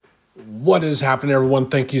What is happening, everyone?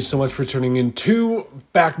 Thank you so much for tuning in to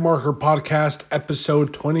Backmarker Podcast,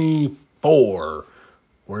 episode 24.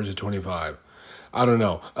 Where is it, 25? I don't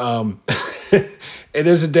know. It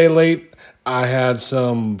is a day late. I had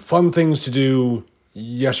some fun things to do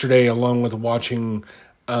yesterday, along with watching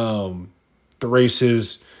the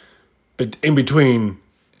races, but in between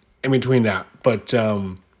that. But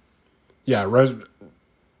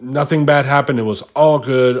nothing bad happened. It was all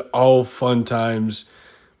good, all fun times.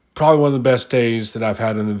 Probably one of the best days that I've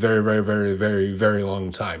had in a very, very, very, very, very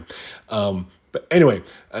long time. But anyway,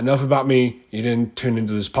 enough about me. You didn't tune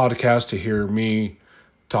into this podcast to hear me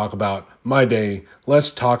talk about my day.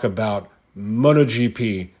 Let's talk about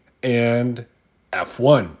MotoGP and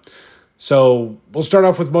F1. So we'll start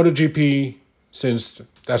off with MotoGP since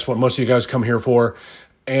that's what most of you guys come here for.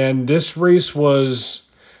 And this race was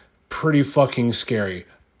pretty fucking scary.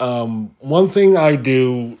 One thing I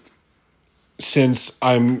do since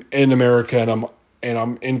I'm in America and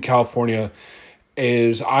I'm in California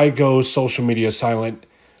is I go social media silent,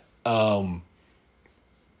 so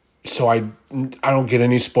I don't get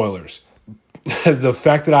any spoilers. The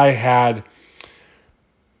fact that I had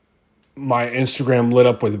my Instagram lit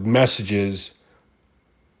up with messages,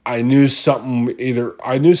 I knew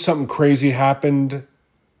something crazy happened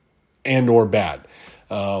and or bad,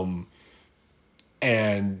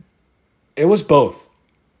 and it was both.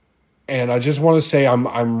 And I just want to say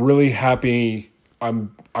I'm really happy.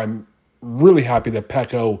 I'm really happy that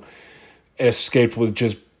Pecco escaped with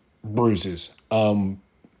just bruises.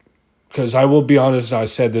 Because I will be honest, I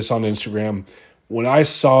said this on Instagram. When I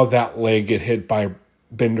saw that leg get hit by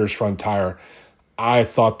Binder's front tire, I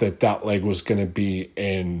thought that leg was going to be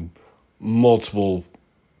in multiple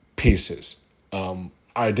pieces.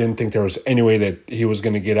 I didn't think there was any way that he was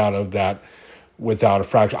going to get out of that without a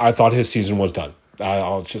fracture. I thought his season was done.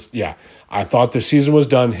 I thought the season was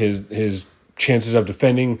done. His chances of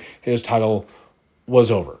defending his title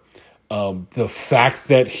was over. The fact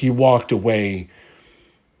that he walked away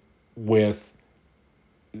with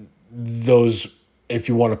those, if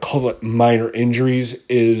you want to call it minor injuries,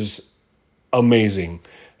 is amazing.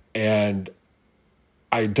 And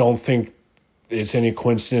I don't think it's any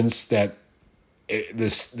coincidence that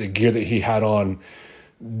the gear that he had on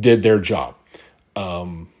did their job.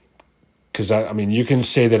 Because you can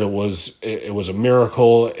say that it was a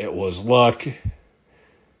miracle, it was luck.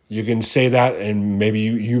 You can say that, and maybe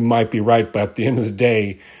you might be right, but at the end of the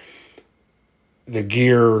day, the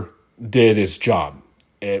gear did its job.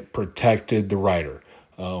 It protected the rider.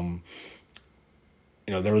 There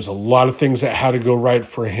was a lot of things that had to go right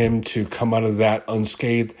for him to come out of that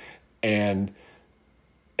unscathed, and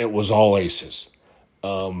it was all aces.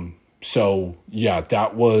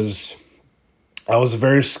 That was a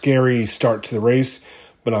very scary start to the race,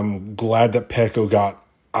 but I'm glad that Pecco got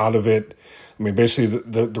out of it. I mean, basically,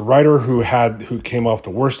 the rider who came off the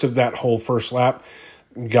worst of that whole first lap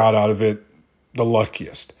got out of it the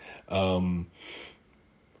luckiest.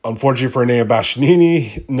 Unfortunately for Enea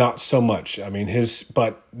Bastianini, not so much. I mean,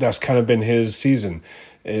 but that's kind of been his season.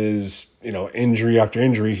 Is injury after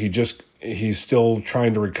injury. He's still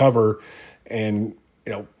trying to recover and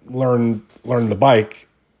learn the bike.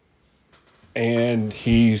 And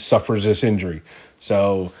he suffers this injury.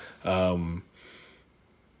 So,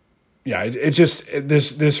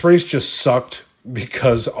 this race just sucked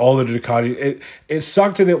because all the Ducati, it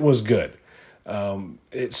sucked and it was good.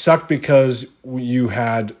 It sucked because you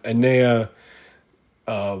had Enea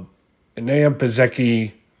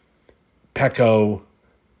Bezzecchi, Pecco,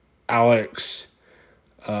 Alex,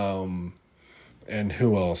 and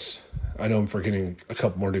who else? I know I'm forgetting a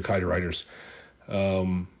couple more Ducati riders.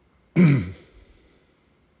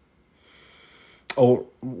 Raul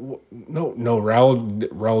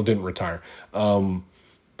didn't retire.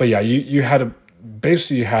 But yeah, you had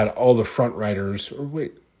all the front riders. Or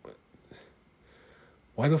wait,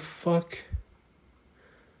 why the fuck?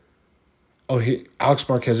 Oh, Alex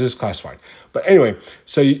Marquez is classified. But anyway,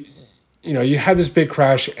 so you had this big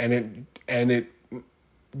crash and it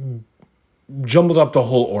jumbled up the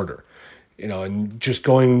whole order. And just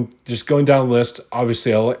going down the list,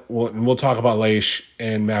 obviously, we'll talk about Leish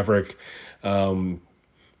and Maverick finishing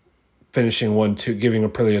 1-2, giving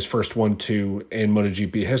Aprilia his first 1-2 in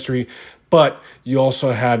MotoGP history. But you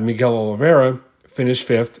also had Miguel Oliveira finish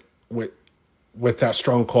fifth with that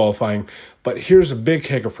strong qualifying. But here's a big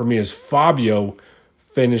kicker for me is Fabio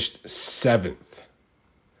finished seventh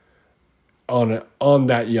on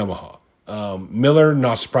that Yamaha. Miller,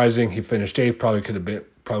 not surprising, he finished eighth. Probably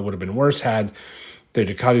would have been worse had the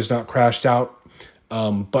Ducatis not crashed out.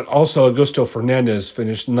 But also Augusto Fernandez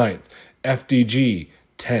finished ninth. FDG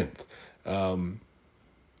 10th.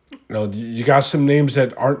 you got some names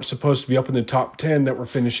that aren't supposed to be up in the top 10 that were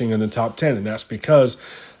finishing in the top 10, and that's because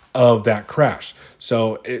of that crash.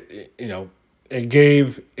 So it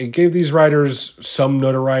gave these riders some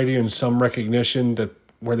notoriety and some recognition that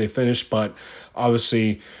where they finished, but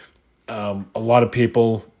obviously a lot of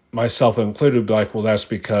people, myself included, be like, well, that's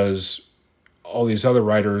because all these other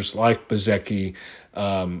riders like Bezzecchi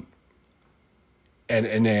and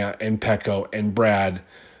Enea and Pecco and Brad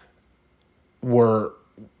were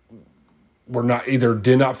not either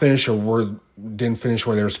did not finish or didn't finish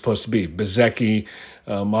where they were supposed to be. Bezzecchi,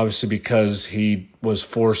 obviously because he was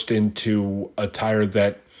forced into a tire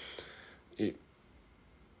that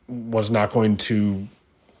was not going to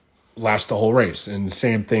last the whole race. And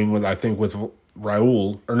same thing with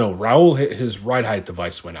Raul. Raul, his ride height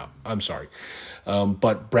device went up. I'm sorry.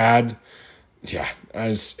 But Brad, yeah,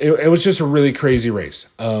 it was just a really crazy race.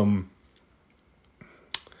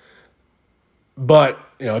 But,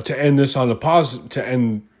 to end this on a positive, to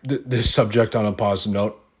end this subject on a positive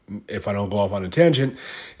note, if I don't go off on a tangent,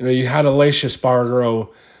 you had Aleix Espargaro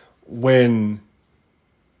win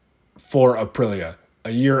for Aprilia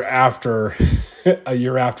a year after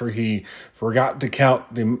he forgot to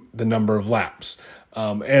count the number of laps.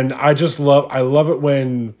 And I love it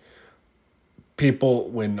when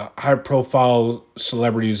high profile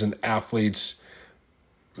celebrities and athletes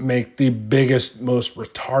make the biggest, most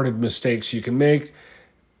retarded mistakes you can make,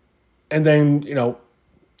 and then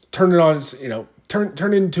turn it on, turn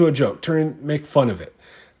it into a joke, make fun of it.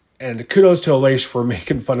 And kudos to Aleix for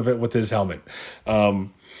making fun of it with his helmet.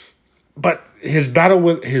 But his battle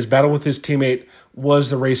with his teammate was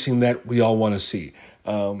the racing that we all want to see.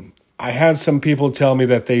 I had some people tell me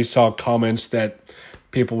that they saw comments that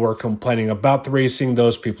people were complaining about the racing.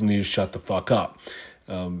 Those people need to shut the fuck up.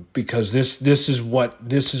 Because this is what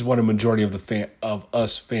a majority of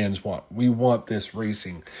us fans want. We want this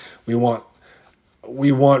racing. We want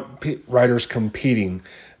riders competing,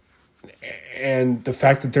 and the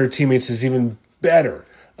fact that their teammates is even better.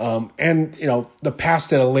 And the pass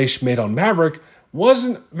that Aleix made on Maverick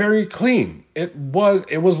wasn't very clean. It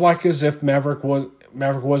was like as if Maverick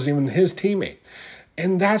wasn't even his teammate,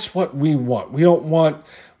 and that's what we want. We don't want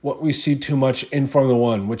what we see too much in Formula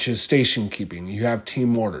One, which is station keeping. You have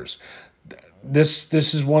team orders. This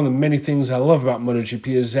is one of the many things I love about MotoGP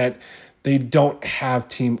is that they don't have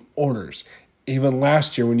team orders. Even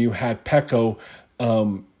last year when you had Pecco,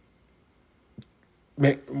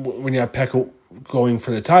 going for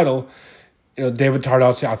the title, David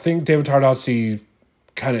Tardozzi. I think David Tardozzi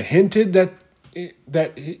kind of hinted that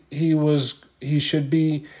he should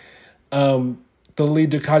be the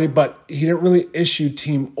lead Ducati, but he didn't really issue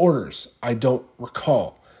team orders. I don't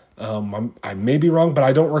recall. I may be wrong, but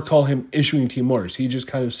I don't recall him issuing team orders. He just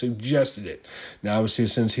kind of suggested it. Now, obviously,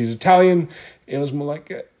 since he's Italian, it was more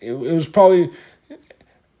like it was probably.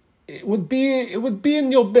 It would be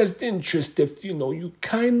in your best interest if you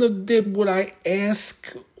kind of did what I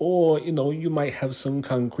ask, or you might have some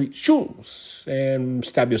concrete shoes and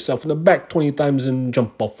stab yourself in the back 20 times and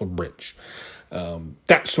jump off a bridge.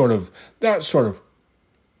 That sort of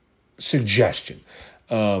suggestion.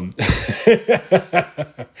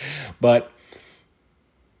 But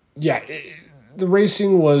yeah, the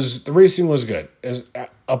racing was good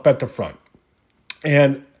up at the front,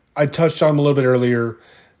 and I touched on him a little bit earlier.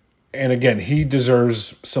 And again, he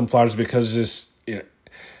deserves some flowers because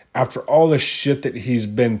after all the shit that he's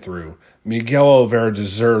been through, Miguel Oliveira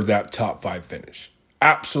deserved that top 5 finish.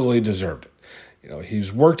 Absolutely deserved it.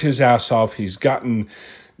 He's worked his ass off. He's gotten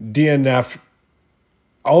DNF.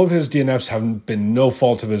 All of his DNFs have been no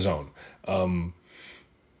fault of his own.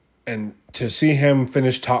 And to see him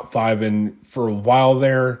finish top 5 and for a while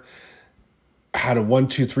there, had a 1,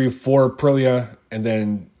 2, 3, 4 Aprilia, and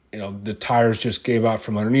then the tires just gave out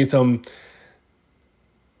from underneath them.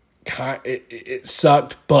 It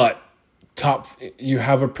sucked, but you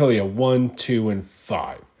have Aprilia 1, 2, and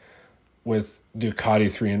 5 with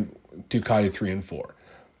Ducati 3 and 4.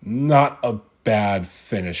 Not a bad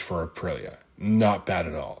finish for Aprilia. Not bad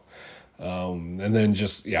at all. And then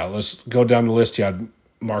let's go down the list. You had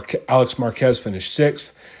Alex Marquez finished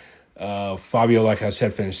 6th. Fabio, like I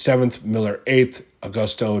said, finished 7th. Miller 8th.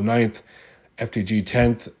 Augusto 9th. FTG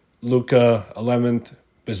 10th. Luca 11th,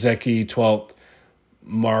 Bezzecchi 12th,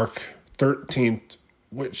 Mark 13th,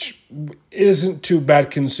 which isn't too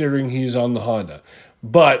bad considering he's on the Honda.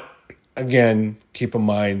 But again, keep in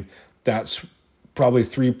mind that's probably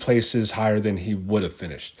 3 places higher than he would have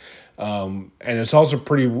finished. And it's also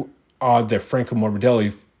pretty odd that Franco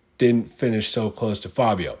Morbidelli didn't finish so close to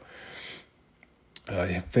Fabio.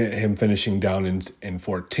 Him finishing down in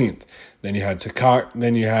 14th. Then you had the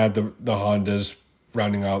Hondas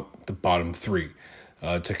rounding out bottom three.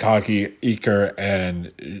 Takaki, Iker,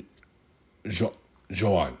 and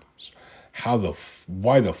Joan.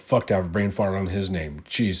 Why the fuck did I have a brain fart on his name?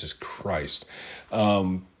 Jesus Christ.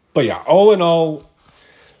 But yeah, all in all,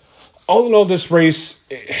 this race,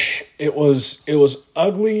 it was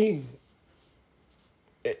ugly.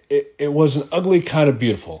 It was an ugly kind of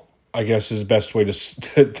beautiful, I guess is the best way to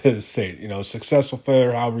say it. You know, successful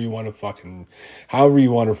failure, however you want to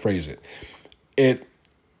phrase it. It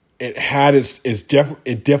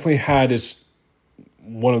definitely had its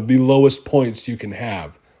one of the lowest points you can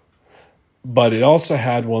have, but it also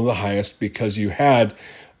had one of the highest because you had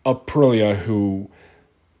Aprilia, who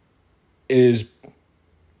is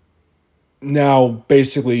now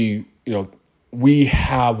basically, you know, we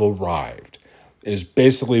have arrived, is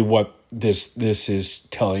basically what this is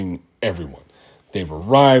telling everyone. They've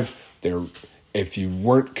arrived. If you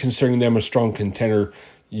weren't considering them a strong contender,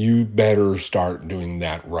 you better start doing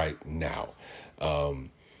that right now.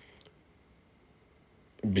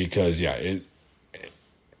 Because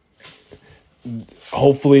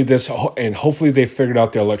hopefully they figured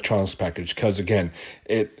out the electronics package. Because again,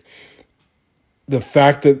 the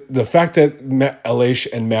fact that Aleix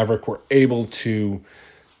and Maverick were able to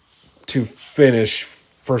finish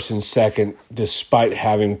first and second, despite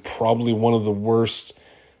having probably one of the worst.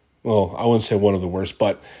 Well, I wouldn't say one of the worst,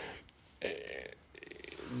 but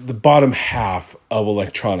the bottom half of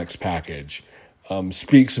electronics package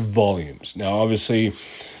speaks volumes. Now, obviously,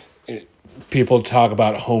 people talk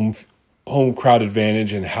about home crowd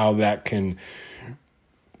advantage and how that can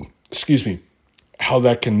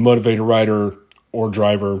motivate a rider or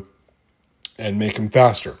driver and make him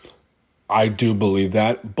faster. I do believe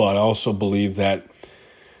that, but I also believe that,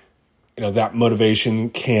 you know, that motivation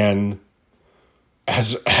can,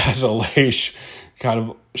 as Aleix kind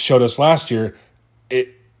of showed us last year,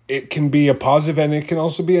 it can be a positive and it can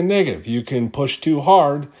also be a negative. You can push too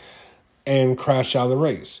hard and crash out of the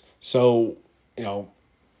race. So, you know,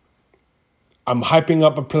 I'm hyping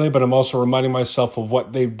up Aprilia, but I'm also reminding myself of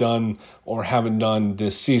what they've done or haven't done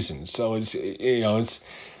this season. So it's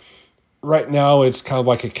right now it's kind of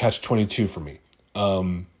like a catch-22 for me.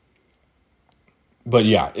 But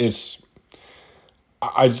yeah,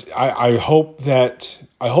 I hope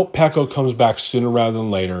Pecco comes back sooner rather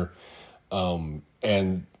than later,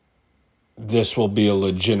 and this will be a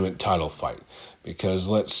legitimate title fight. Because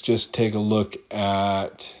let's just take a look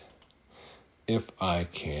at, if I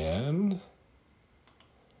can,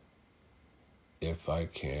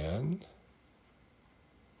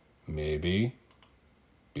 maybe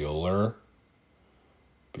Bueller.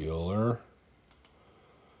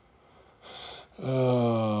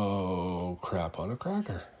 Oh, crap on a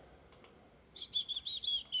cracker.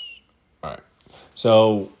 All right.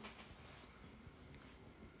 So,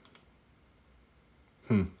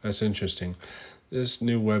 that's interesting. This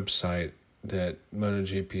new website that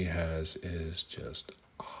MotoGP has is just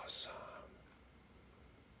awesome.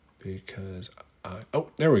 Because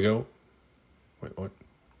there we go. Wait, what?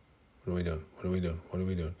 What are we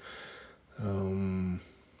doing?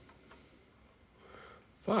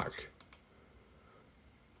 Fuck.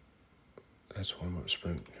 That's one more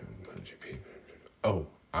sprint. MotoGP. Oh,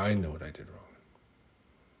 I know what I did wrong.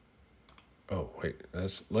 Oh, wait.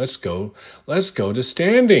 Let's go to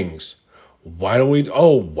standings. Why don't we?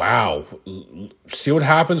 Oh, wow. See what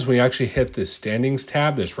happens when you actually hit the standings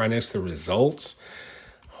tab that's right next to the results?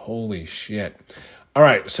 Holy shit. All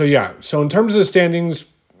right. So, yeah. So, in terms of the standings,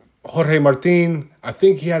 Jorge Martin, I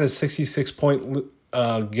think he had a 66-point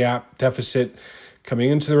gap deficit coming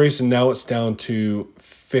into the race, and now it's down to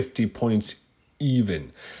 50 points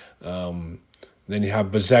even. Then you have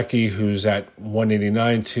Bezzecchi, who's at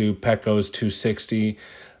 189 to Pecco's 260.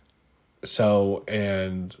 So,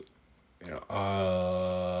 and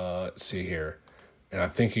let's see here. And I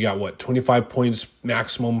think you got, 25 points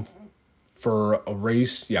maximum for a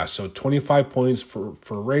race? Yeah, so 25 points for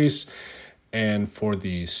a race. And for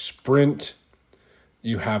the sprint,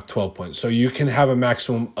 you have 12 points. So you can have a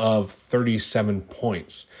maximum of 37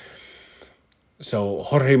 points. So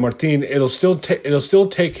Jorge Martin, it'll still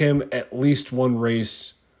take him at least one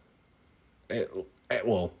race, at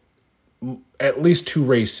least two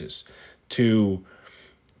races to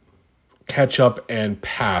catch up and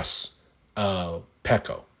pass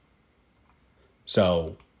Pecco.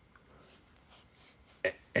 So,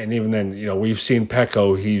 and even then, we've seen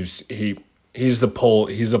Pecco. He's the pole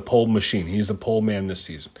machine. He's the pole man this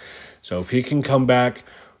season. So if he can come back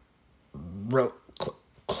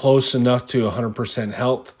close enough to 100%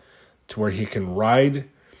 health to where he can ride,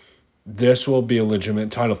 this will be a legitimate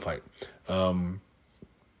title fight.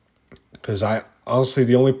 Because I honestly,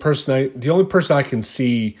 the only person I can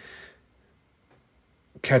see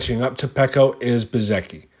catching up to Pecco is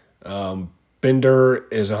Bezzecchi. Binder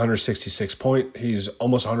is 166 point. He's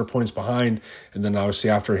almost 100 points behind. And then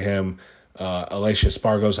obviously after him, Alicia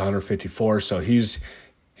Spargo's 154. So he's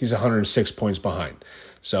 106 points behind.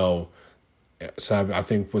 So I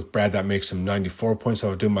think with Brad, that makes him 94 points. I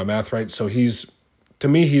was doing my math right. So he's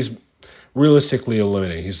realistically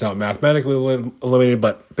eliminated. He's not mathematically eliminated,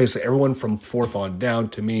 but basically everyone from fourth on down,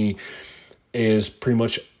 to me, is pretty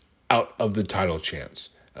much out of the title chance.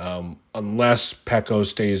 Unless Pecco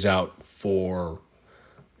stays out for,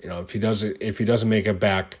 if he doesn't make it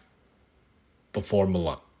back before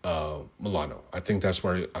Milano. I think that's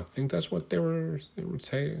what they were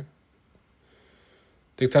saying.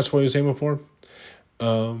 I think that's what he was aiming for.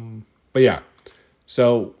 But yeah.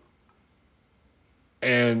 So,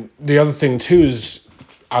 and the other thing too is,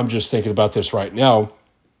 I'm just thinking about this right now,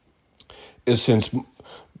 is since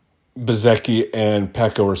Bezzecchi and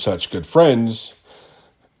Pecco are such good friends,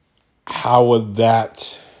 how would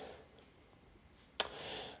that...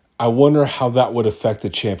 I wonder how that would affect the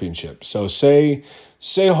championship. So say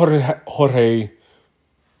Jorge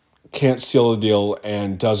can't seal a deal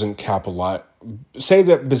and doesn't capitalize. Say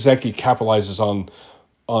that Bezzecchi capitalizes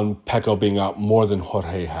on Pecco being out more than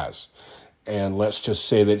Jorge has. And let's just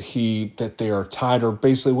say that they are tied or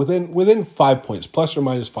basically within 5 points, plus or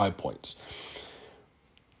minus 5 points.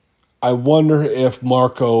 I wonder if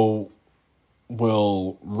Marco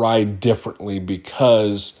will ride differently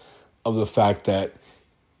because of the fact that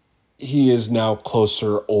he is now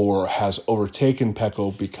closer or has overtaken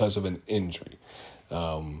Pecco because of an injury.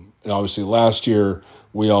 And obviously last year,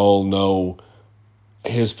 we all know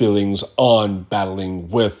his feelings on battling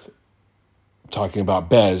with, talking about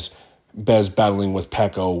Bez battling with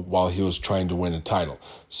Pecco while he was trying to win a title.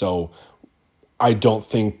 So I don't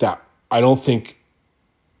think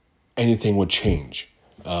anything would change,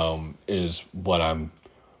 is what I'm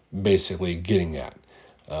basically getting at.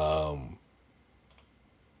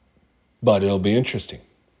 But it'll be interesting.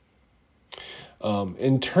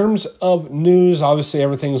 In terms of news, obviously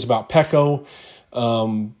everything is about Pecco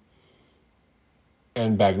and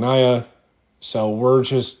Bagnaia. So we're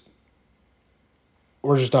just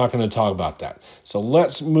not going to talk about that. So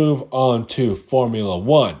let's move on to Formula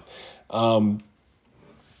One.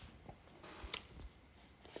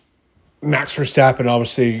 Max Verstappen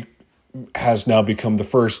obviously has now become the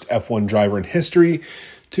first F1 driver in history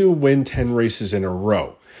to win 10 races in a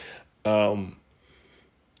row.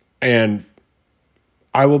 And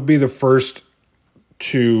I will be the first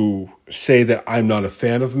to say that I'm not a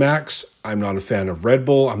fan of Max. I'm not a fan of Red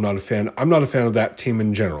Bull. I'm not a fan of that team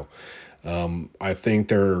in general. I think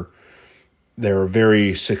they're a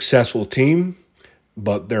very successful team,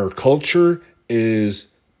 but their culture is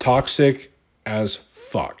toxic as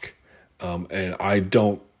fuck. And I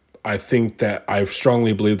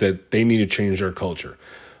strongly believe that they need to change their culture.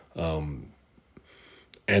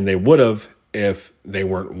 And they would have if they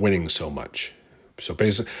weren't winning so much. So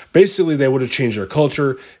basically they would have changed their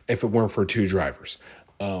culture if it weren't for two drivers.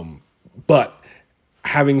 But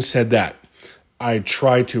having said that, I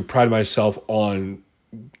try to pride myself on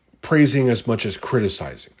praising as much as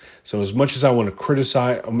criticizing. So as much as I will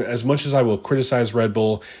criticize Red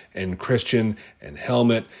Bull and Christian and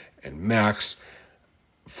Helmut and Max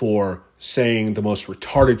for saying the most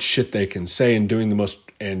retarded shit they can say and doing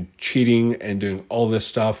and cheating and doing all this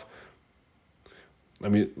stuff.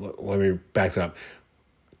 Let me back that up.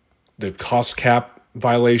 The cost cap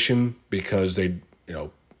violation, because I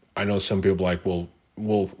know some people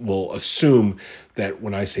will assume that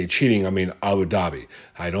when I say cheating, I mean Abu Dhabi.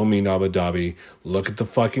 I don't mean Abu Dhabi. Look at the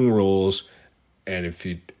fucking rules, and if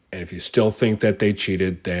you still think that they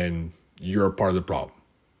cheated, then you're a part of the problem.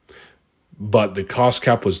 But the cost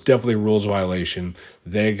cap was definitely a rules violation.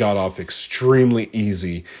 They got off extremely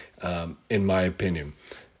easy, in my opinion.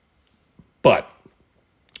 But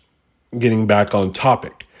getting back on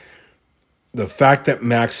topic, the fact that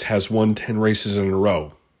Max has won 10 races in a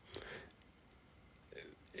row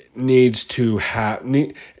needs to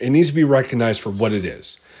be recognized for what it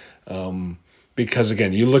is. Because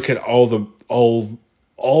again, you look at all the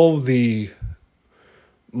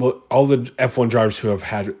F1 drivers who have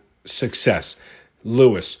had success: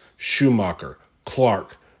 Lewis, Schumacher,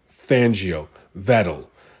 Clark, Fangio, Vettel.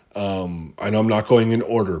 I know I'm not going in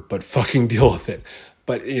order, but fucking deal with it.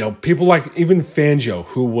 But people like even Fangio,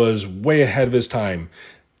 who was way ahead of his time,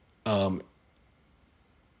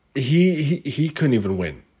 he couldn't even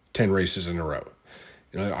win 10 races in a row.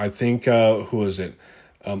 I think who was it?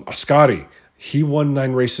 Ascari. He won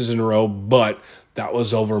 9 races in a row, but that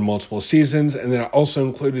was over multiple seasons, and then it also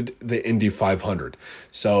included the Indy 500.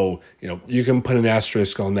 So, you can put an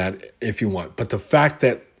asterisk on that if you want. But the fact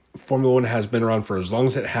that Formula One has been around for as long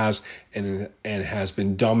as it has and has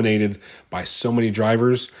been dominated by so many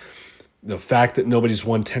drivers, the fact that nobody's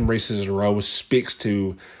won 10 races in a row speaks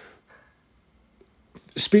to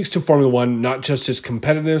Formula One, not just its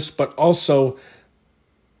competitiveness, but also,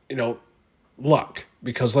 luck.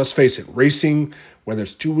 Because let's face it, racing, whether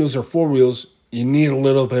it's 2 wheels or 4 wheels, you need a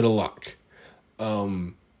little bit of luck.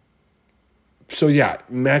 So yeah,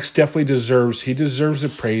 Max definitely deserves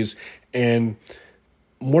the praise, and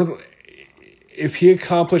if he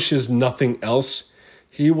accomplishes nothing else,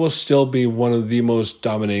 he will still be one of the most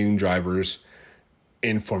dominating drivers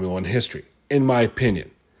in Formula One history, in my opinion.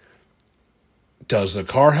 Does the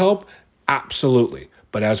car help? Absolutely.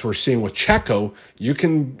 But as we're seeing with Checo, you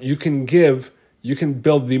can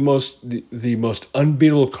build the most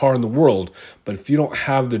unbeatable car in the world, but if you don't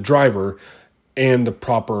have the driver and the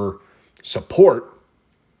proper support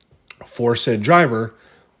for said driver,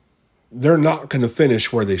 they're not going to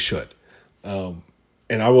finish where they should.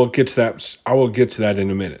 And I will get to that. I will get to that in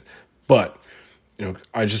a minute. But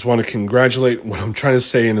I just want to congratulate. What I'm trying to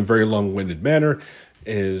say in a very long-winded manner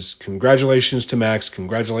is congratulations to Max,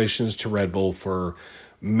 congratulations to Red Bull for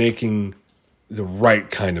making the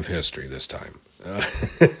right kind of history this time.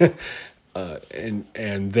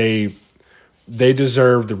 And they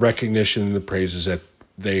deserve the recognition and the praises that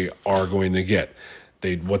they are going to get.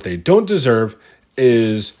 What they don't deserve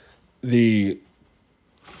is the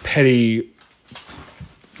petty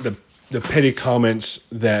comments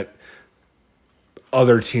that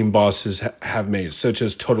other team bosses have made, such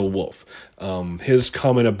as Toto Wolff. His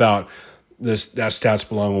comment about that stats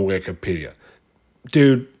belong on Wikipedia.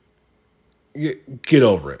 Dude, get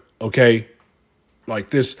over it, okay? Like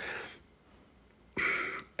this,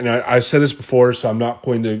 and I've said this before, so I'm not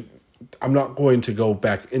going to go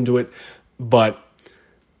back into it, but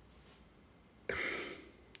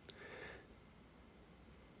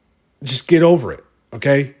just get over it,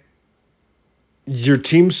 okay? Your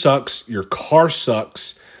team sucks, your car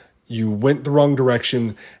sucks, you went the wrong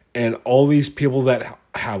direction, and all these people that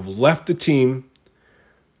have left the team,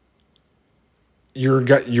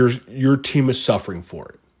 your team is suffering for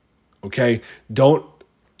it. Okay? Don't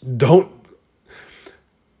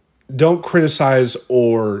criticize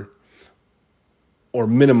or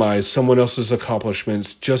minimize someone else's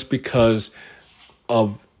accomplishments just because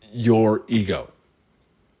of your ego.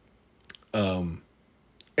 And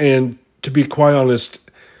to be quite honest,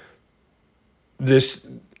 it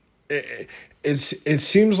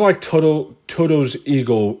seems like Toto's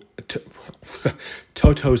ego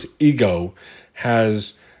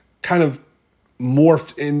has kind of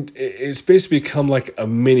morphed in. It's basically become like a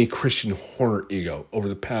mini Christian Horner ego over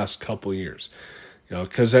the past couple of years.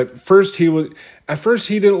 Because at first he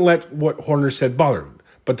didn't let what Horner said bother him,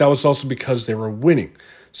 but that was also because they were winning.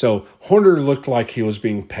 So Horner looked like he was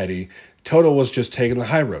being petty. Toto was just taking the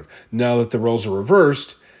high road. Now that the roles are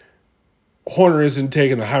reversed, Horner isn't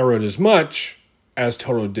taking the high road as much as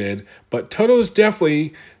Toto did, but Toto is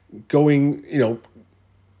definitely going,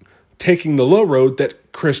 taking the low road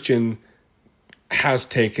that Christian has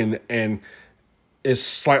taken and is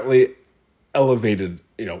slightly elevated,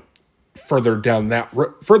 further down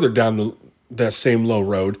that same low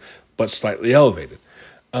road, but slightly elevated.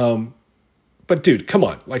 But dude, come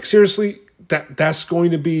on, like seriously, that's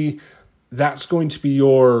going to be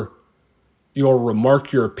your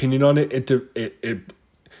remark, your opinion on it.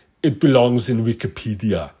 It belongs in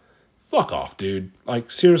Wikipedia. Fuck off, dude.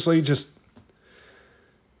 Like seriously, just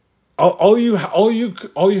all you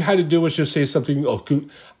had to do was just say something. Oh,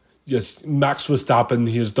 yes, Max Verstappen,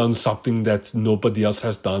 he has done something that nobody else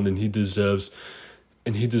has done, and he deserves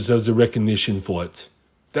the recognition for it.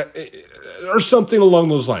 Or something along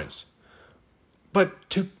those lines. But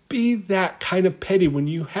to be that kind of petty when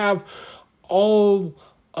you have all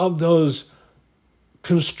of those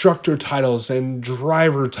constructor titles and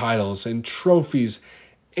driver titles and trophies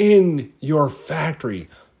in your factory,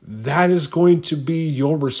 that is going to be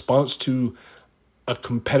your response to a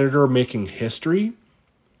competitor making history?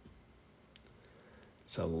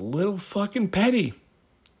 It's a little fucking petty.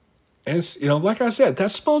 And it's, like I said,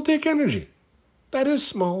 that's small dick energy. That is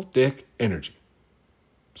small dick energy.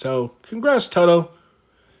 So, congrats, Toto.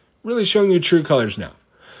 Really showing your true colors now.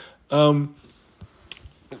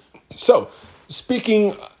 So,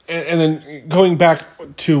 speaking, and then going back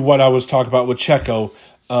to what I was talking about with Checo,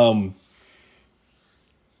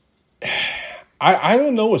 I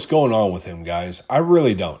don't know what's going on with him, guys. I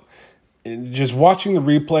really don't. Just watching the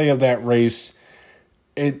replay of that race,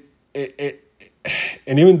 it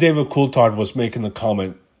and even David Coulthard was making the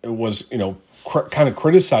comment. It was, kind of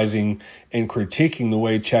criticizing and critiquing the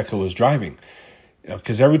way Checo was driving.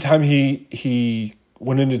 Because every time he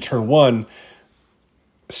went into turn one,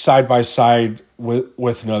 side by side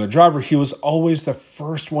with another driver, he was always the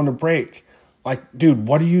first one to brake. Like, dude,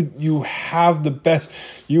 what do you have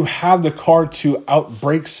the car to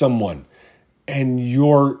outbrake someone, and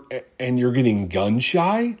you're getting gun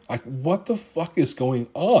shy? Like, what the fuck is going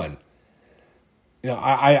on?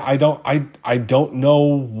 I don't know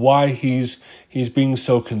why he's being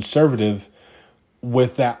so conservative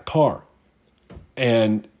with that car.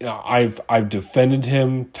 And I've defended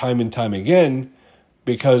him time and time again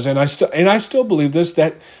because I still believe this,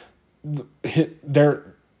 that the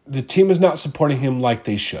team is not supporting him like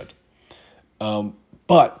they should.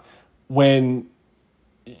 But when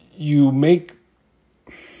you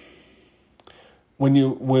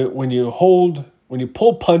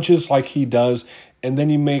pull punches like he does, and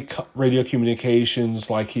then you make radio communications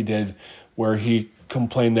like he did, where he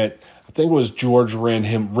complained that I think it was George ran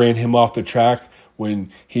him off the track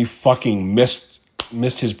when he fucking missed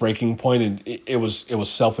his breaking point, and it was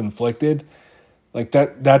self-inflicted. Like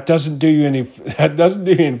that doesn't do you any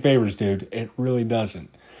favors, dude. It really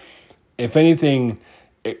doesn't. If anything,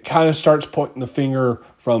 it kind of starts pointing the finger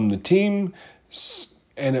from the team,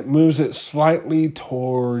 and it moves it slightly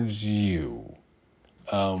towards you.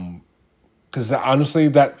 Because honestly,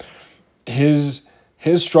 that his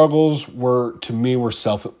struggles were more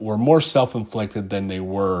self-inflicted than they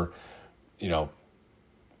were,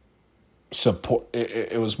 support.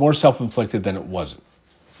 It was more self-inflicted than it wasn't.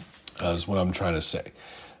 Is what I'm trying to say.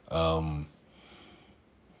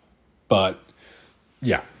 But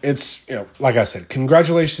yeah, it's, like I said,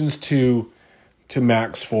 congratulations to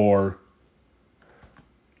Max for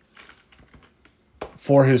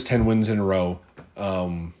his 10 wins in a row.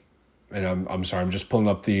 And I'm sorry, I'm just pulling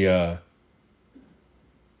up the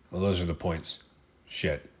those are the points.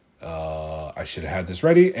 Shit. I should have had this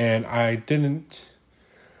ready and I didn't.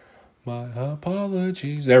 My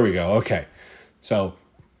apologies. There we go. Okay. So,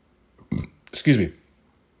 excuse me.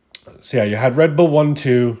 So yeah, you had Red Bull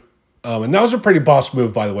 1-2. And that was a pretty boss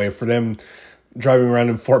move, by the way, for them driving around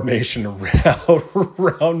in formation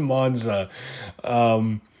around Monza.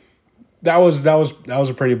 That was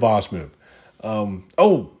a pretty boss move.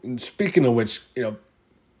 And speaking of which,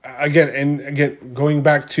 again, going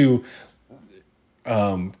back to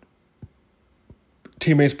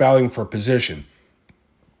teammates battling for position.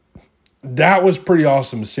 That was pretty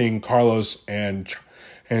awesome seeing Carlos and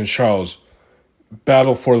Charles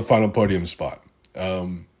battle for the final podium spot.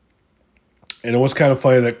 And it was kind of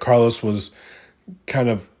funny that Carlos was kind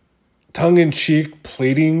of tongue-in-cheek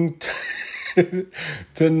pleading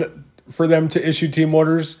for them to issue team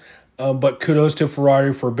orders. But kudos to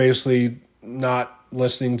Ferrari for basically not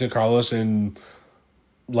listening to Carlos and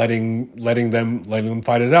letting them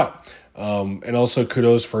fight it out. And also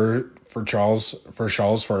kudos for Charles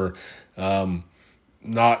for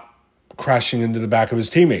not crashing into the back of his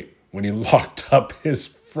teammate when he locked up his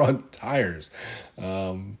front tires.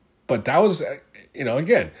 But that was,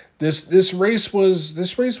 again, this race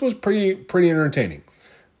was pretty entertaining.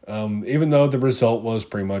 Even though the result was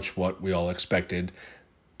pretty much what we all expected,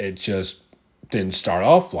 it just didn't start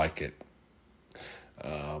off like it.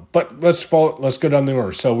 But let's go down the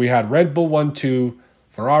order. So we had Red Bull 1-2,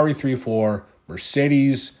 Ferrari 3-4,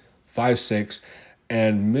 Mercedes 5-6,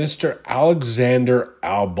 and Mr. Alexander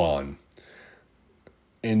Albon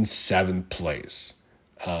in 7th place.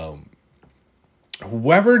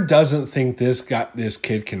 Whoever doesn't think this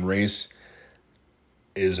kid can race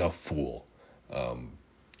is a fool.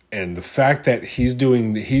 And the fact that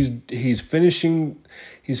he's finishing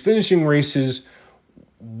races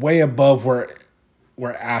way above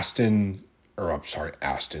where Aston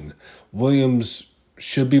Williams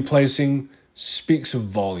should be placing speaks of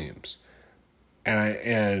volumes.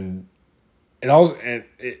 And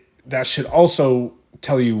that should also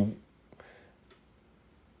tell you,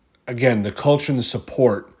 again, the culture and the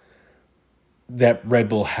support that Red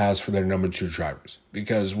Bull has for their number 2 drivers.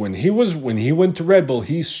 Because when he went to Red Bull,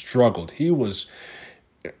 he struggled. His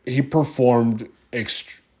performance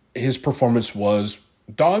was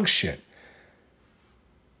dog shit.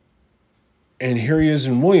 And here he is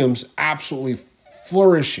in Williams, absolutely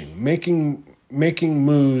flourishing, making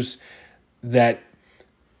moves that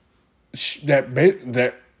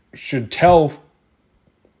should tell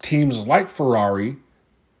teams like Ferrari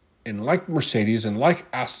and like Mercedes and like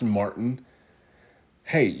Aston Martin,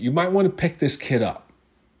 hey, you might want to pick this kid up.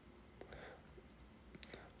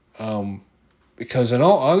 Because in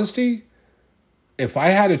all honesty, if I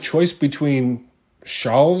had a choice between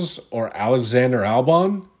Charles or Alexander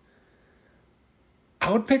Albon,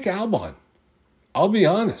 I would pick Albon. I'll be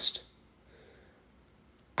honest.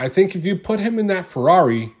 I think if you put him in that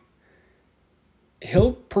Ferrari,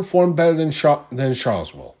 he'll perform better than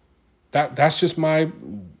Charles will. That's my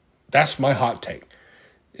hot take.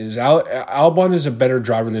 Albon is a better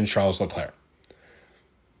driver than Charles Leclerc.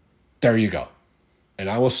 There you go. And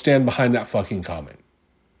I will stand behind that fucking comment.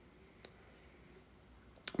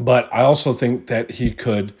 But I also think that he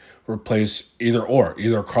could replace either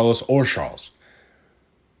Carlos or Charles.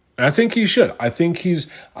 And I think he should. I think he's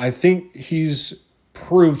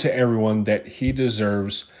proved to everyone that he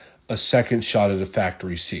deserves a second shot at a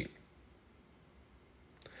factory seat.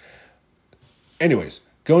 Anyways,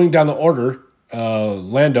 going down the order,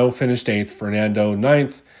 Lando finished 8th, Fernando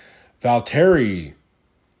 9th, Valtteri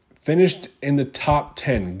finished in the top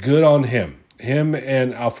 10. Good on him. Him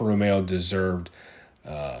and Alfa Romeo deserved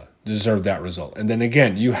that result. And then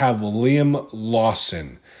again, you have Liam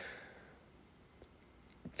Lawson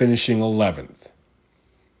finishing 11th.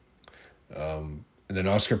 And then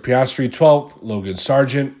Oscar Piastri 12th, Logan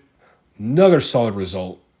Sargent. Another solid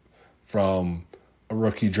result from a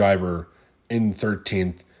rookie driver in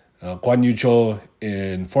 13th. Guan Yu Zhou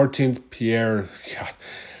in 14th. Pierre,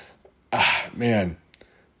 man,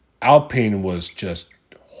 Alpine was just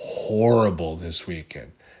horrible this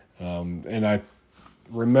weekend. And I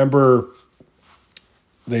remember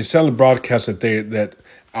they said on the broadcast that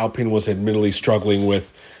Alpine was admittedly struggling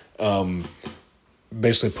with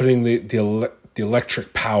basically putting the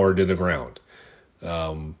electric power to the ground,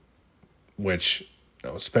 which,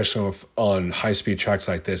 especially on high-speed tracks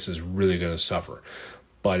like this, is really going to suffer.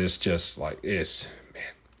 But it's just like,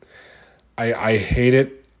 I hate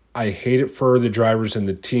it. I hate it for the drivers and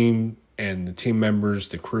the team members,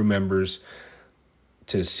 the crew members,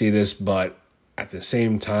 to see this. But at the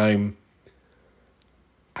same time,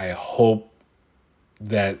 I hope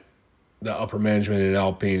that the upper management in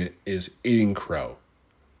Alpine is eating crow,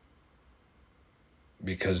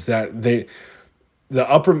 because the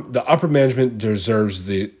upper management deserves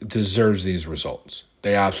these results.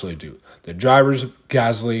 They absolutely do. The drivers,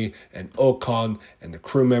 Gasly and Ocon, and the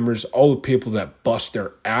crew members, all the people that bust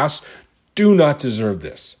their ass, do not deserve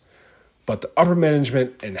this. But the upper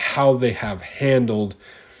management and how they have handled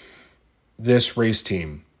this race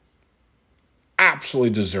team absolutely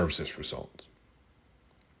deserves this result.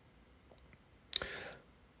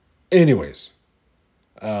 Anyways,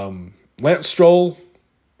 Lance Stroll,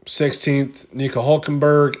 16th, Nico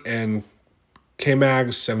Hulkenberg and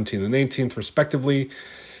K-Mags, 17th and 18th, respectively.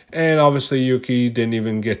 And obviously, Yuki didn't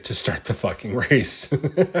even get to start the fucking race.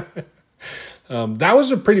 That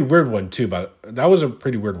was a pretty weird one, too.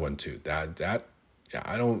 Yeah,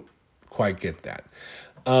 I don't quite get that.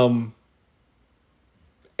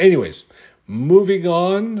 Anyways, moving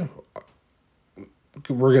on.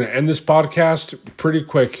 We're going to end this podcast pretty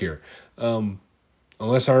quick here.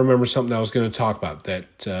 Unless I remember something I was going to talk about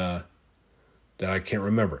that I can't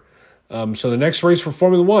remember. So the next race for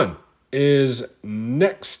Formula One is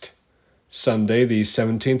next Sunday, the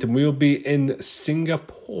 17th, and we will be in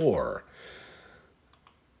Singapore.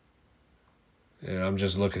 And I'm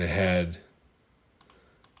just looking ahead.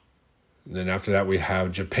 And then after that, we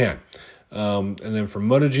have Japan. And then for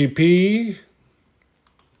MotoGP,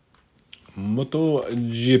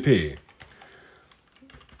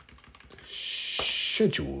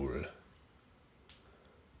 schedule.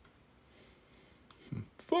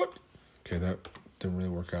 Fuck. Okay, that didn't really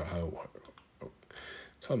work out how I want. Oh,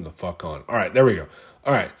 tell them to fuck on. All right, there we go.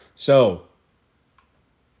 All right, so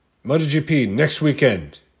MotoGP next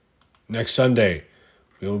weekend, next Sunday,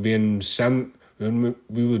 we will be in Misano.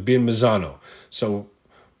 So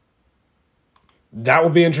that will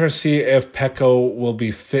be interesting to see if Pecco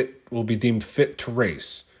will be deemed fit to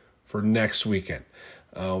race for next weekend.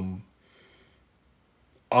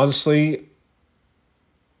 Honestly,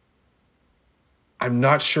 I'm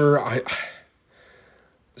not sure.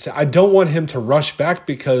 I don't want him to rush back,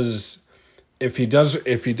 because if he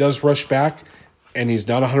does rush back and he's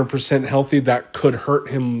not 100% healthy, that could hurt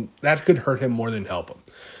him. That could hurt him more than help him.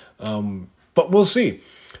 But we'll see.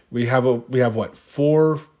 We have what,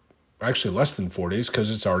 4? Actually, less than 4 days, because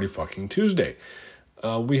it's already fucking Tuesday.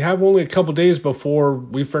 We have only a couple days before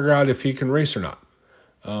we figure out if he can race or not.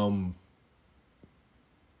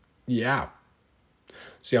 Yeah.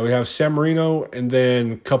 So yeah, we have San Marino, and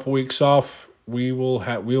then a couple weeks off.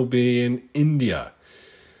 We'll be in India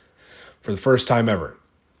for the first time ever.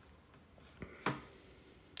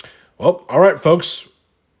 Well, all right, folks.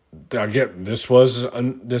 Again, this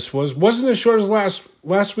wasn't as short as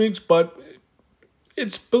last week's, but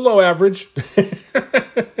it's below average.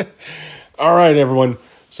 All right, everyone.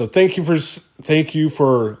 So thank you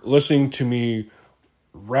for listening to me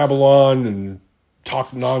rabble on and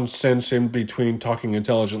talk nonsense in between talking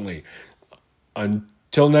intelligently.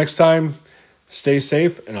 Until next time, stay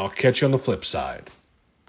safe, and I'll catch you on the flip side.